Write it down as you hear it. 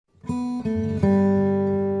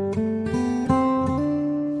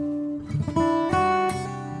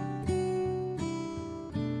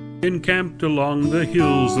Encamped along the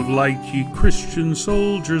hills of light, ye Christian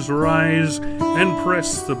soldiers, rise and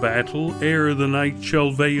press the battle ere the night shall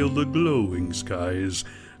veil the glowing skies.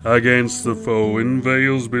 Against the foe in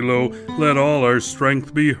vales below, let all our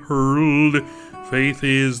strength be hurled. Faith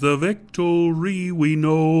is the victory we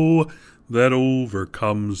know that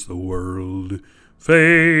overcomes the world.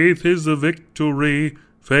 Faith is the victory,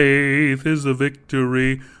 faith is the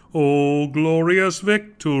victory, oh glorious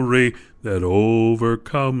victory that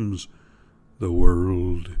overcomes the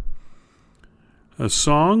world. A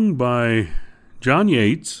song by John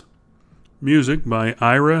Yates, music by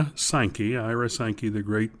Ira Sankey. Ira Sankey, the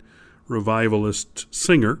great revivalist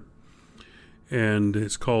singer, and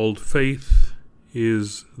it's called Faith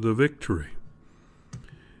is the Victory.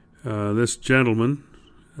 This gentleman,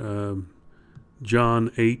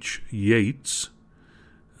 John H. Yates,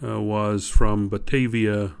 was from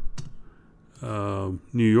Batavia, New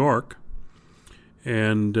York,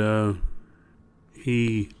 and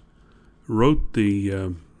he wrote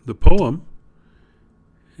the poem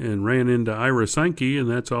and ran into Ira Sankey, and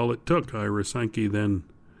that's all it took. Ira Sankey then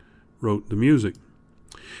wrote the music.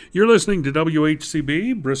 You're listening to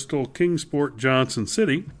WHCB, Bristol, Kingsport, Johnson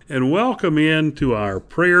City, and welcome into our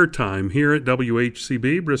prayer time here at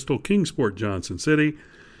WHCB, Bristol, Kingsport, Johnson City,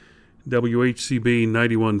 WHCB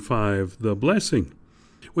 91.5, The Blessing.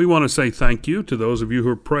 We want to say thank you to those of you who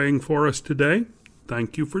are praying for us today.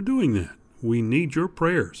 Thank you for doing that. We need your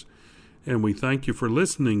prayers, and we thank you for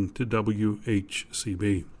listening to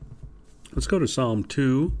WHCB. Let's go to Psalm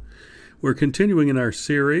 2. We're continuing in our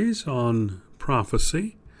series on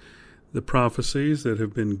prophecy, the prophecies that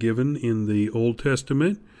have been given in the Old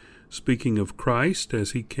Testament, speaking of Christ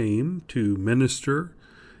as he came to minister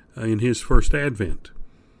in his first advent.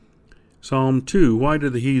 Psalm 2, why do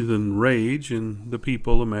the heathen rage and the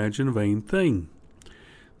people imagine a vain thing?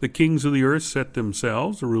 The kings of the earth set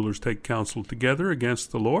themselves, the rulers take counsel together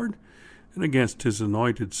against the Lord and against his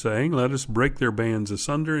anointed, saying, let us break their bands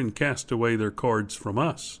asunder and cast away their cords from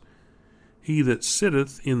us. He that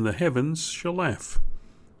sitteth in the heavens shall laugh.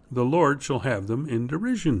 The Lord shall have them in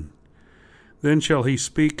derision. Then shall he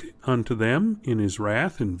speak unto them in his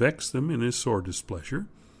wrath, and vex them in his sore displeasure.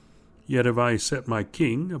 Yet have I set my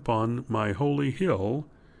king upon my holy hill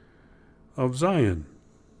of Zion.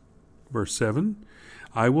 Verse 7,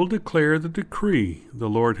 I will declare the decree. The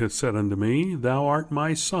Lord hath said unto me, thou art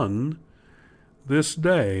my son. This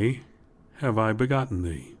day have I begotten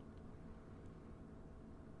thee.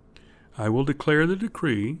 I will declare the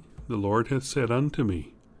decree. The Lord hath said unto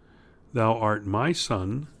me, thou art my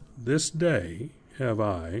son. This day have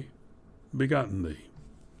I begotten thee.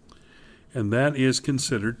 And that is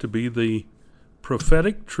considered to be the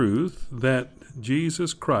prophetic truth that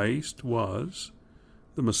Jesus Christ was,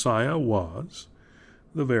 the Messiah was,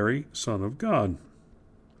 the very Son of God.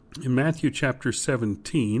 In Matthew chapter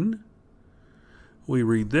 17, we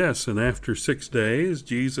read this, and after 6 days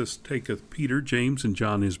Jesus taketh Peter, James, and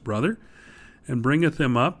John his brother, and bringeth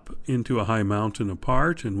them up into a high mountain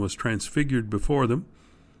apart, and was transfigured before them.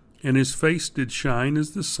 And his face did shine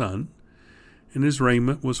as the sun, and his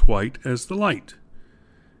raiment was white as the light.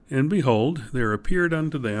 And behold, there appeared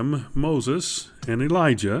unto them Moses and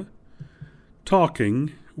Elijah,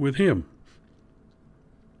 talking with him.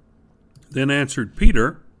 Then answered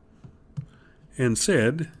Peter, and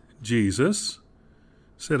said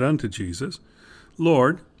unto Jesus,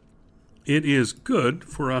 Lord, it is good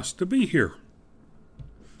for us to be here.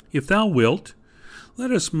 If thou wilt,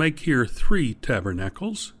 let us make here 3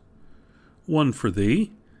 tabernacles, one for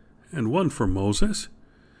thee, and one for Moses,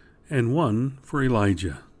 and one for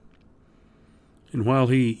Elijah. And while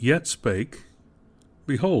he yet spake,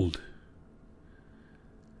 behold,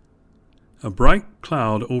 a bright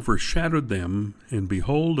cloud overshadowed them, and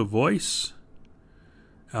behold, a voice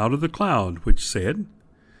out of the cloud, which said,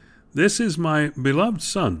 This is my beloved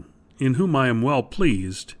Son, in whom I am well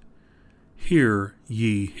pleased. Hear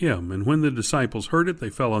ye him. And when the disciples heard it, they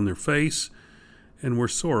fell on their face, and were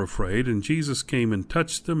sore afraid. And Jesus came and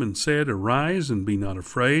touched them, and said, Arise, and be not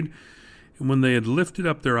afraid. And when they had lifted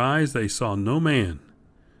up their eyes, they saw no man,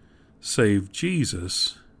 save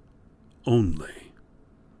Jesus only.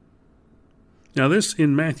 Now this,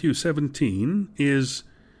 in Matthew 17, is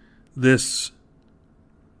this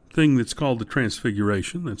thing that's called the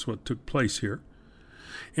Transfiguration. That's what took place here.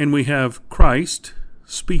 And we have Christ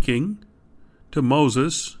speaking to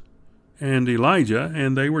Moses and Elijah,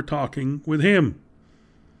 and they were talking with him.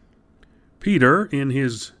 Peter, in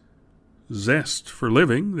his zest for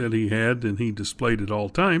living that he had and he displayed at all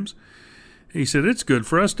times, he said, It's good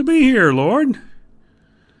for us to be here, Lord.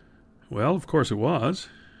 Well, of course it was.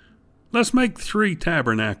 Let's make 3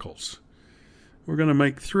 tabernacles. We're going to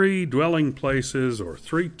make 3 dwelling places or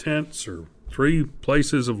 3 tents or 3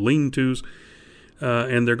 places of lean-tos.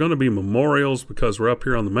 And they're going to be memorials because we're up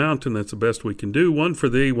here on the mountain. That's the best we can do. 1 for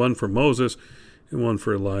thee, 1 for Moses, and 1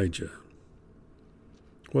 for Elijah.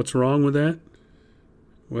 What's wrong with that?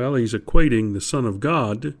 Well, he's equating the Son of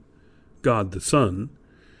God, God the Son,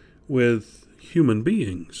 with human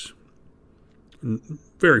beings.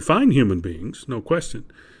 Very fine human beings, no question,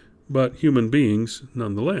 but human beings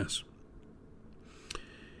nonetheless.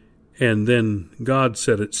 And then God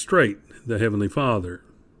set it straight, the Heavenly Father.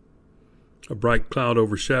 A bright cloud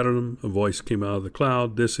overshadowed him. A voice came out of the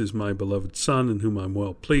cloud. This is my beloved Son, in whom I'm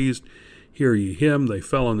well pleased. Hear ye him. They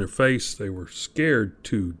fell on their face. They were scared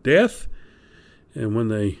to death. And when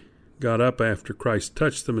they got up after Christ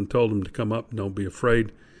touched them and told them to come up, don't be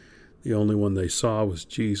afraid, the only one they saw was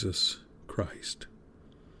Jesus Christ.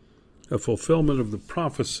 A fulfillment of the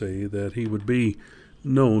prophecy that he would be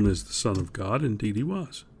known as the Son of God. Indeed, he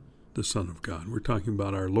was the Son of God. We're talking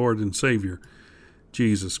about our Lord and Savior,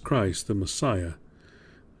 Jesus Christ, the Messiah,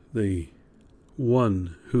 the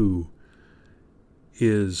one who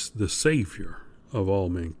is the Savior of all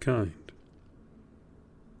mankind.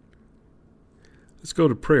 Let's go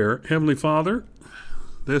to prayer. Heavenly Father,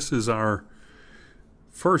 this is our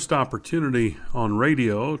first opportunity on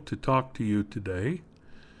radio to talk to you today.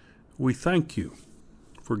 We thank you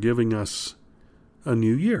for giving us a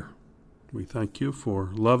new year. We thank you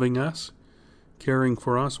for loving us, caring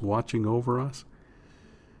for us, watching over us.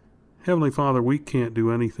 Heavenly Father, we can't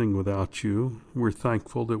do anything without you. We're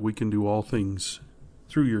thankful that we can do all things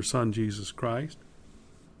through your Son, Jesus Christ.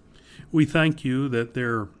 We thank you that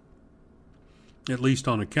there, at least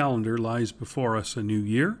on a calendar, lies before us a new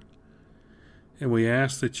year. And we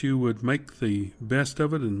ask that you would make the best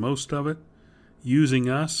of it and most of it, using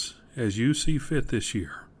us as you see fit this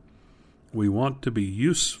year. We want to be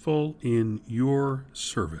useful in your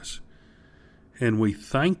service. And we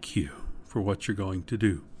thank you for what you're going to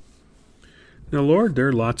do. Now, Lord, there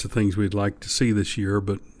are lots of things we'd like to see this year,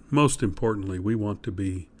 but most importantly, we want to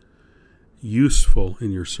be useful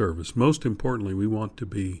in your service. Most importantly, we want to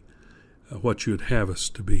be what you'd have us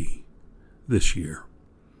to be this year.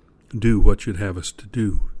 Do what you'd have us to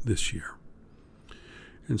do this year.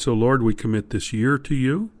 And so, Lord, we commit this year to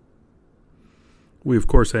you. We, of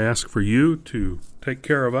course, ask for you to take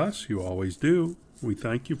care of us. You always do. We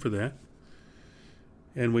thank you for that.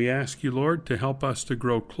 And we ask you, Lord, to help us to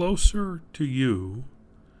grow closer to you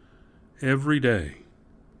every day,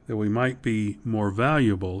 that we might be more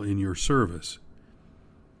valuable in your service.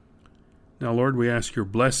 Now, Lord, we ask your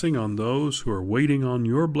blessing on those who are waiting on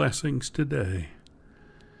your blessings today.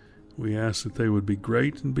 We ask that they would be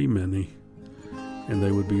great and be many, and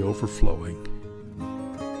they would be overflowing.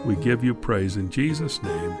 We give you praise in Jesus'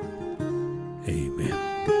 name.